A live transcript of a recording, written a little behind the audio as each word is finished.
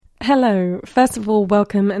Hello. First of all,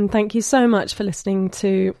 welcome and thank you so much for listening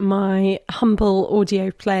to my humble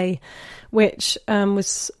audio play, which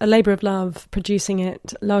was a labour of love, producing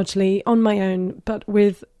it largely on my own, but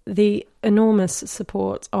with the enormous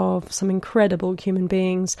support of some incredible human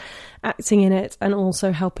beings acting in it and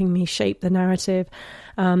also helping me shape the narrative.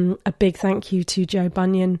 A big thank you to Joe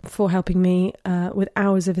Bunyan for helping me with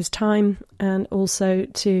hours of his time, and also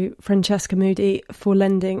to Francesca Moody for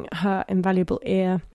lending her invaluable ear.